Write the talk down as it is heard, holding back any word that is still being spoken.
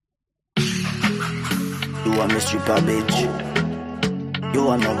You want me stripper, bitch. You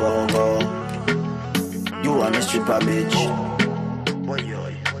want no go-go. You want me stripper, bitch.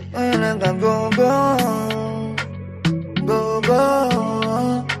 Why like a go-go. Go-go.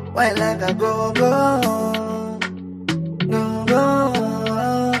 Why like a go-go. Go-go.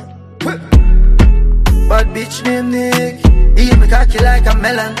 Bad bitch named Nick. Eat me cocky like a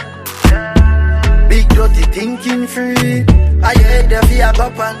melon. Big dirty thinking free. I head there for your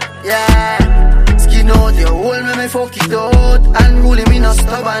papa, yeah. Skin out your hole, me fuck it out. And ruling me no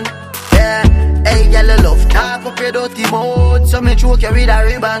stubborn, yeah. Hey, girl, you love talk up your dirty mouth, so me choke you with a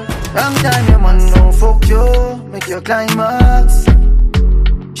ribbon. Long time your man don't fuck you, make you climax.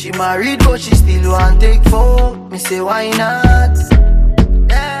 She married but she still want take fuck. Me say why not?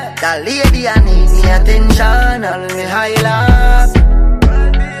 Yeah, that lady I need me attention, and me highlight.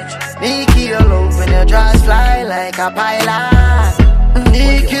 Nyqui, your love when your jaws fly like a pilot.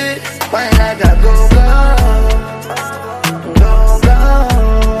 Nyqui, wine like a go-go. Go-go.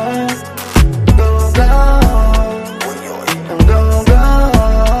 Go-go. Go-go.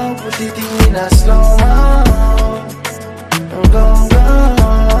 Put it in a slow-mo. Go-go.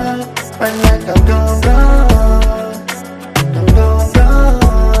 Wine like a go-go. Go-go.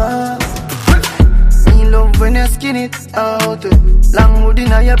 Me love when you skin it out. Long hood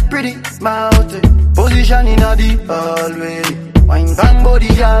inna your pretty mouth. Position inna the hallway. Wine bang body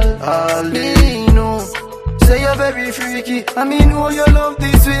girl all day. No, say you're very freaky. I mean, know you love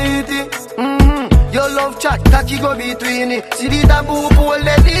this sweetie. Your love chat, cocky go between it. See the taboo pull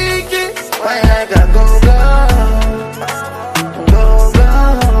the dicky. Wine like a go-go. Go-go.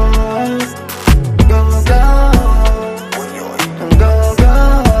 Go-go. Go-go.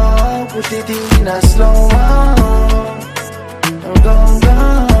 Put it in a slow-mo. Go-go,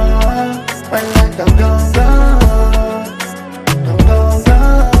 why like a go-go, go-go.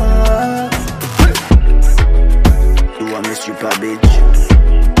 You want me stripper, bitch.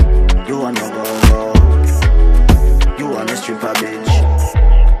 You want no go-go. You want me stripper, bitch.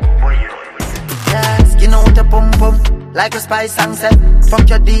 Yeah, skin out a pum-pum like a spice sunset. Fuck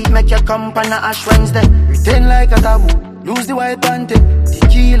your D, make you come on a Ash Wednesday. Pretend like a taboo, lose the white panty.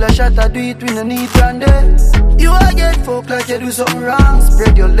 Tequila shot, I do it, we no need brandy. You a get fuck like you do something wrong.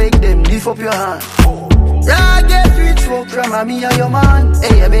 Spread your leg, then lift up your hand. Yeah, get rich fuck from me and your man.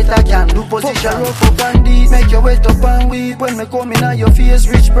 Hey, you better can do position. Rough up and deep, make you wet up and weep. When me come in at your face,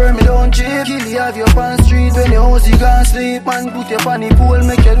 rich burn me don't cheap. Kill you have your pants street when your house you can't sleep. Man, put your pan the pool,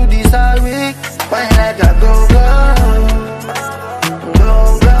 make you do this all week. Wine like a go-go.